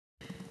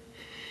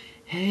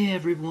Hey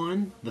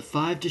everyone, the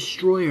Five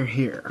Destroyer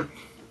here.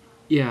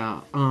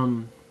 Yeah,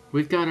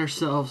 we've got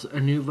ourselves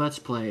a new Let's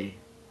Play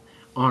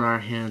on our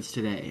hands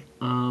today.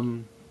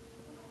 I'm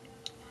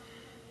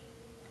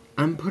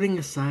putting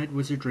aside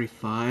Wizardry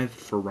 5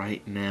 for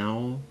right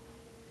now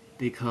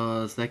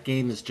because that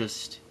game is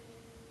just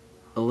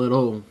a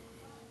little.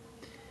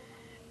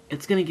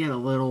 It's gonna get a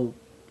little.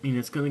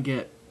 It's gonna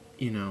get,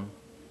 you know,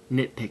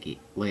 nitpicky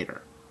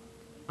later.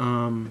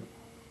 Um,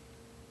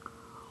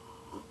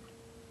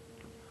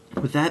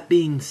 with that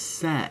being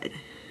said,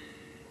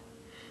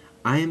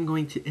 I am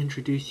going to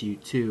introduce you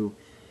to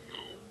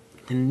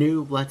the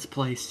new Let's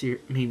Play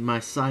my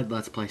side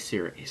Let's Play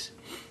series.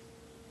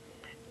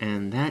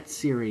 And that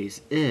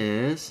series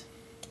is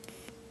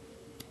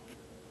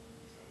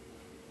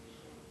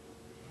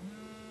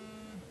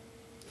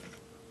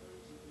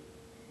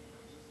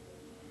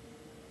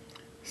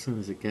as soon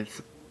as it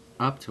gets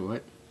up to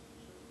it.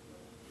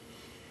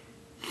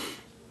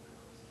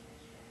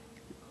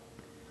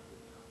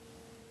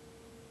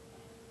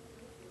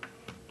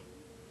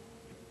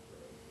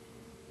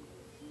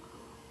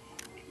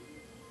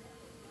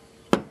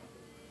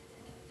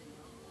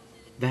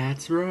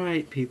 That's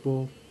right,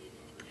 people.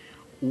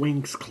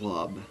 Winx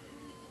Club.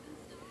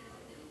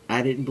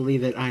 I didn't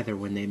believe it either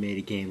when they made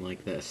a game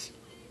like this.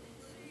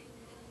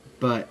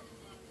 But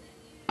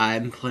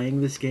I'm playing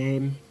this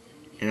game,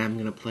 and I'm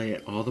going to play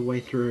it all the way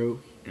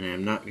through, and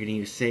I'm not going to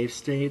use save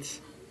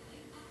states.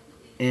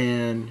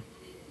 And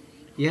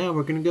yeah,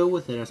 we're going to go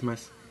with it as my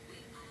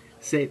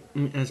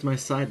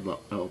side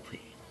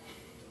LP.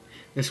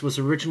 This was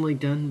originally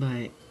done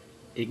by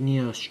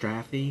Igneo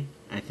Straffi.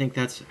 I think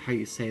that's how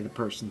you say the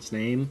person's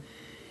name.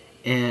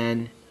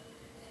 And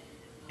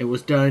it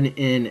was done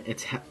in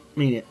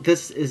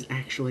this is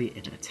actually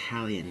an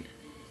Italian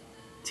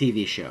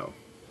TV show.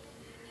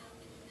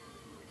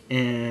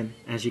 And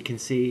as you can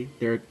see,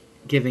 they're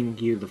giving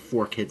you the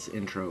 4Kids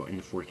intro, and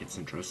the 4Kids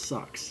intro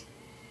sucks.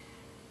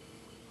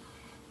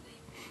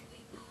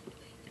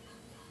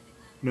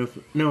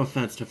 No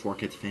offense to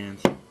 4Kids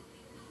fans.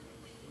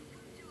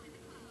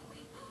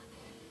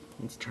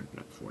 Let's turn it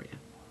up for you.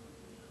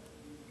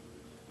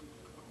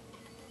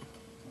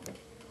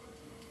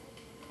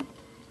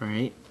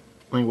 Alright,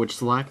 language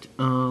select.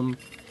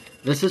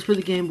 This is for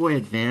the Game Boy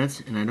Advance,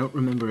 and I don't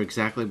remember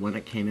exactly when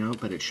it came out,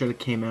 but it should have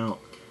came out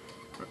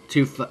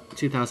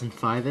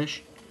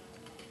 2005-ish.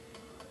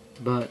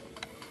 But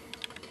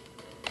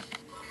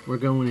we're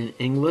going in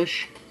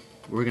English.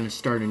 We're going to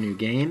start a new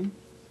game.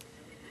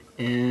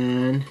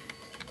 And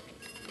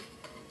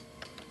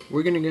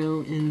we're going to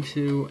go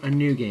into a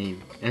new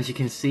game. As you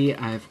can see,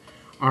 I've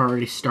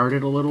already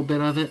started a little bit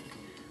of it,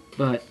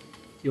 but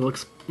I'll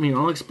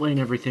explain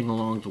everything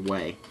along the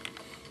way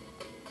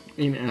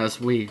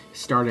as we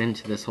start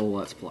into this whole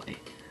Let's Play.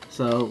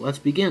 So let's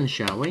begin,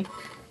 shall we?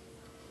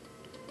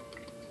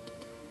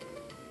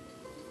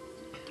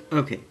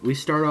 Okay, we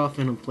start off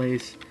in a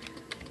place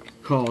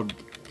called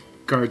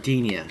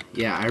Gardenia.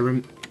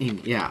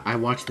 Yeah, I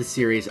watched the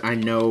series. I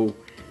know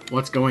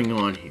what's going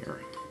on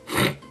here.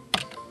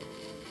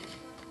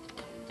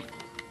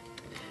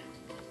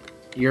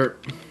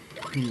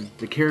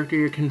 The character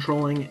you're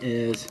controlling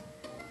is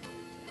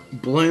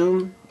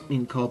Bloom,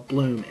 called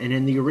Bloom, and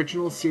in the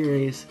original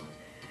series,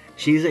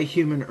 she's a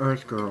human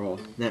Earth girl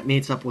that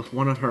meets up with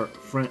one of her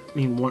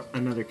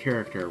another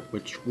character,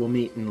 which we'll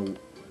meet in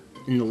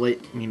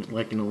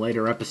a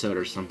later episode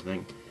or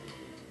something.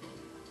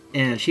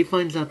 And she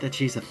finds out that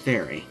she's a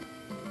fairy.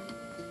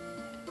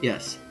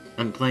 Yes,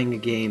 I'm playing a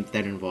game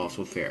that involves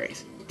with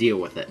fairies. Deal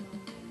with it.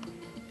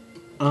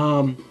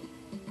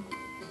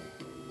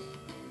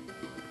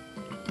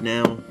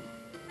 Now,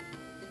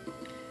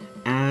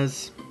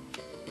 as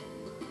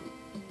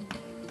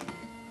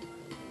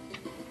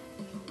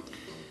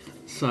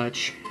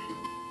such,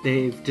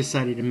 they've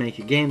decided to make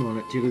a game on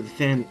it due to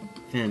the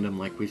fandom,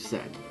 like we've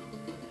said.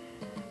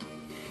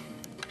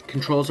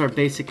 Controls are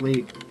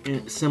basically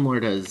similar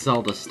to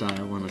Zelda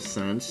style in a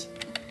sense.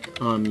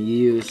 You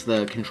use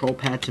the control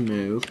pad to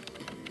move.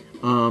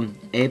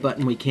 A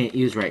button we can't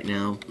use right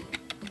now,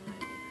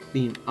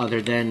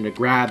 other than to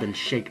grab and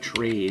shake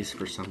trees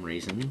for some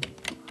reason.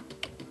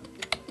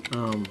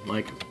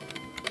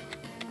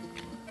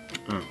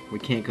 We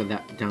can't go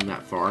down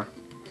that far.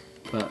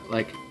 But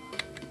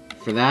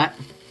for that,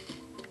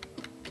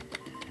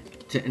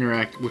 to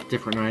interact with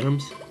different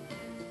items.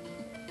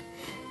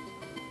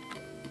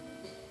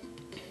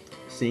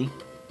 See?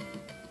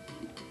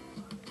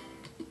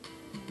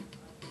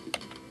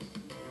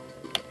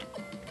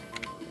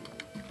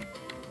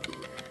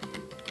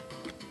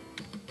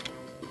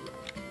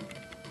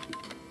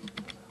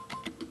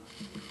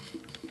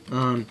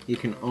 You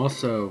can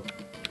also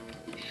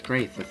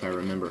strafe, if I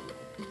remember.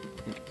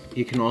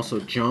 You can also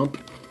jump,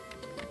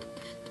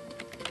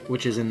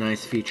 which is a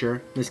nice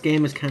feature. This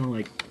game is kind of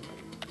like,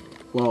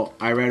 well,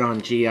 I read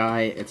on GI,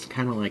 it's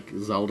kind of like a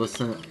Zelda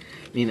style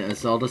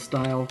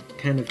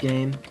kind of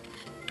game.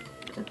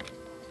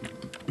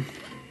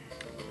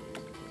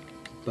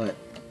 But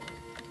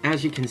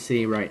as you can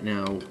see right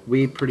now,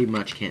 we pretty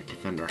much can't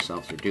defend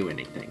ourselves or do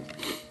anything.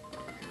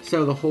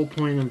 So the whole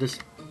point of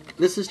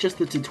this is just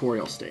the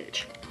tutorial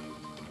stage.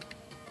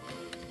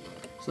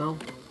 So,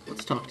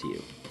 let's talk to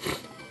you.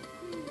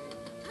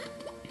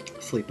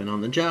 Sleeping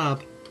on the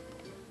job.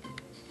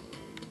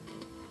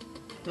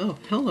 Oh,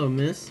 hello,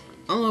 miss.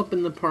 I'll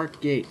open the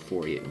park gate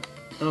for you.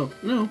 Oh,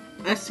 no,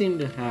 I seem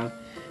to have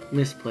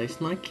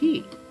misplaced my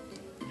key.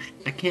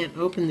 I can't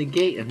open the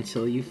gate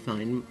until you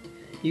find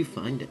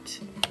it.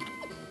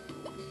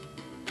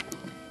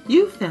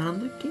 You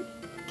found the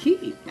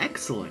key.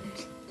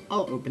 Excellent.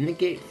 I'll open the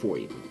gate for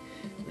you.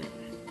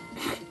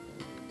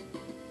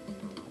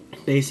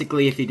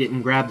 Basically, if you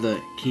didn't grab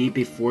the key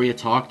before you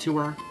talked to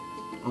her,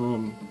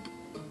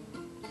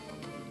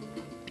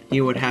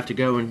 you would have to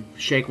go and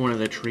shake one of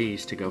the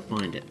trees to go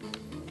find it.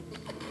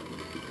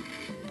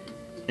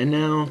 And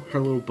now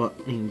her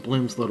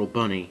Bloom's little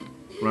bunny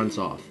runs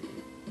off.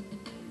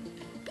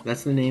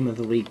 That's the name of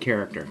the lead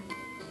character.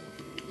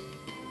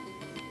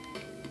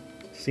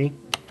 See?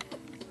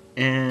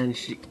 And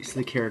she's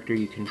the character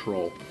you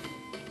control.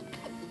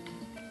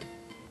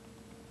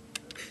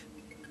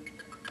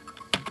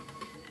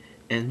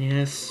 And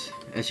yes,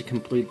 as you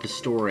complete the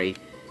story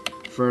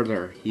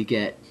further, you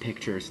get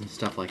pictures and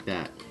stuff like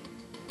that.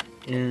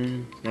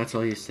 And that's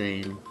all you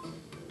say, and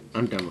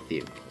I'm done with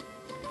you.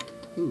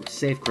 Ooh,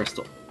 save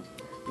crystal.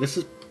 This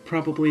is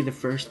probably the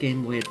first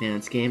Game Boy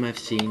Advance game I've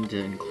seen to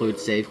include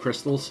save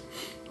crystals.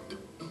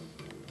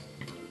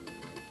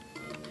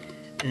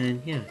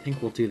 And yeah, I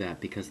think we'll do that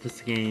because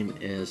this game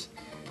is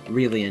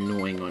really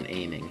annoying on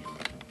aiming.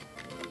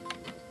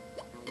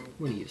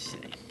 What do you say?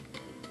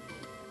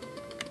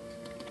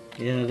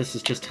 Yeah, this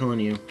is just telling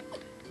you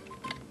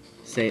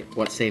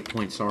what save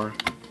points are.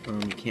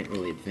 You can't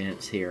really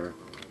advance here.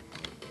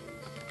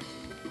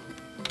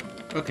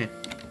 Okay,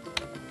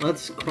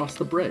 let's cross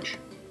the bridge.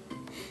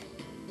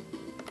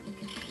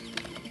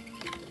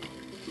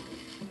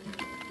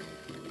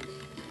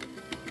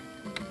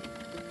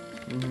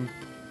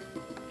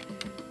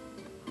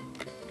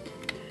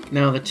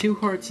 Now the two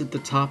hearts at the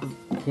top of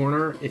the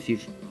corner,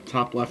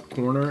 top left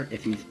corner,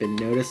 if you've been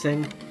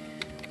noticing,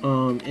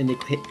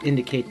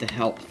 indicate the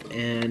health,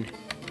 and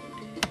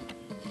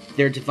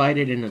they're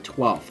divided into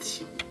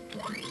twelfths.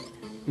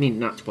 I mean,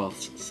 not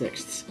twelfths,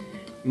 sixths.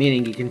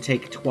 Meaning you can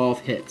take 12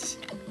 hits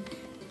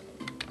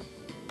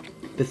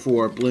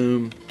before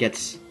Bloom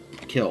gets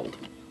killed.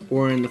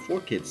 Or in the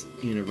 4Kids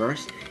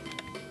universe,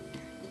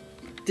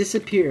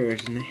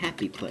 disappears in a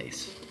happy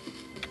place.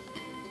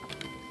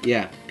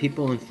 Yeah,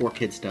 people in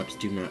 4Kids dubs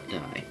do not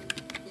die.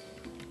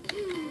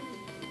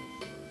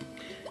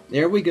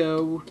 There we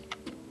go.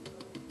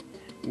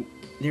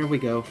 There we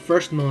go.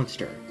 First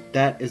monster.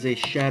 That is a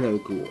Shadow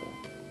Ghoul.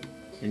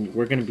 And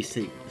we're going to be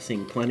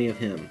seeing plenty of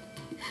him.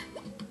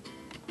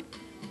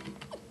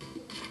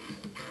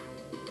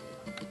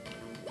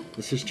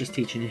 This is just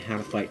teaching you how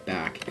to fight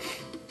back.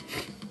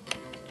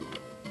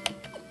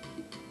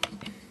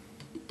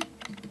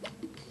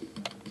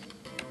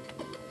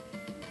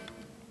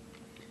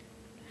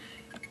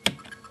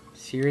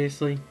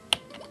 Seriously?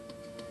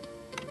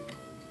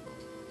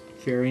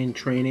 Fairy in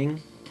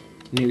training.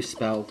 New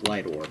spell,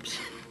 Light Orbs.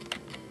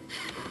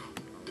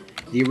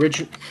 The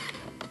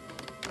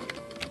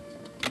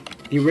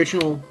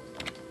original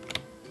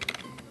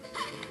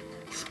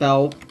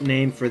spell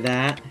name for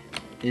that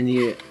in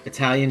the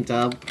Italian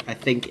dub, I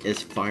think,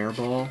 is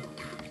Fireball.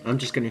 I'm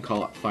just going to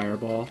call it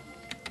Fireball,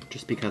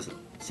 just because it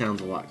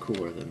sounds a lot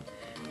cooler than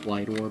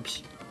Light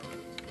Orbs.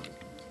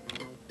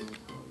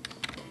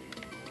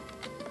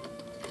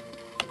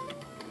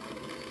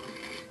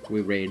 We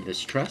raid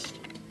this chest.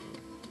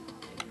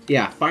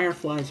 Yeah,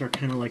 fireflies are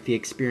kind of like the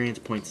experience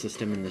point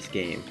system in this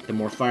game. The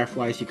more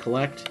fireflies you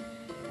collect...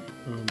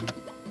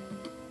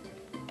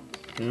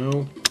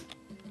 no.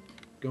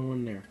 Go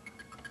in there.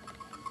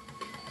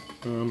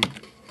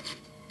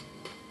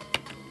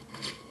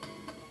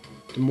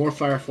 The more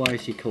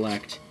fireflies you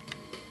collect,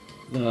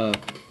 the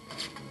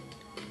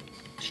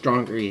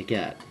stronger you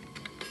get.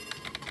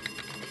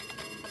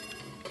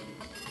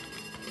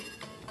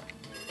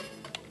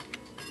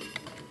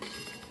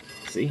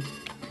 See?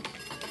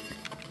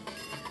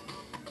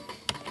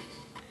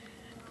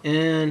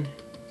 And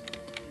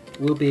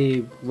we'll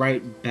be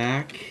right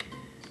back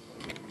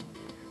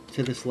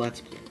to this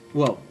Let's Play.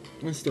 Well,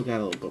 we still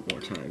got a little bit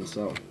more time,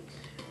 so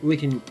we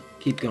can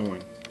keep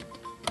going.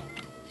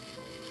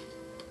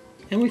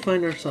 And we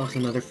find ourselves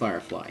another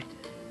firefly.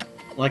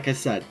 Like I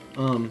said,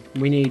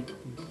 we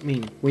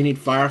need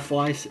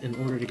fireflies in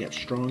order to get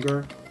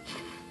stronger.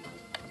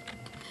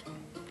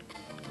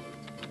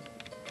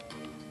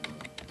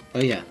 Oh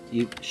yeah,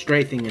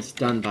 strafing is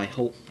done by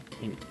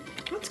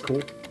that's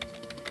cool.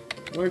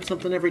 Learn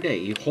something every day.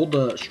 You hold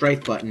the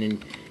strafe button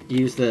and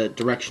use the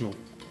directional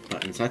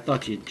buttons. I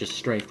thought you just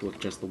strafed with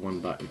just the one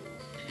button.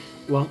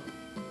 Well,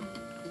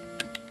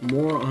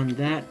 more on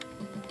that.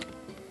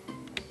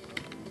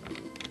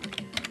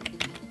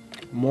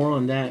 More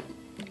on that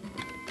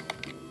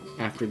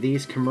after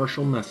these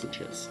commercial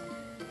messages.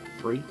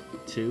 3,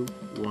 2,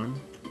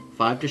 1.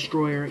 5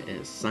 Destroyer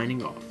is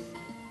signing off.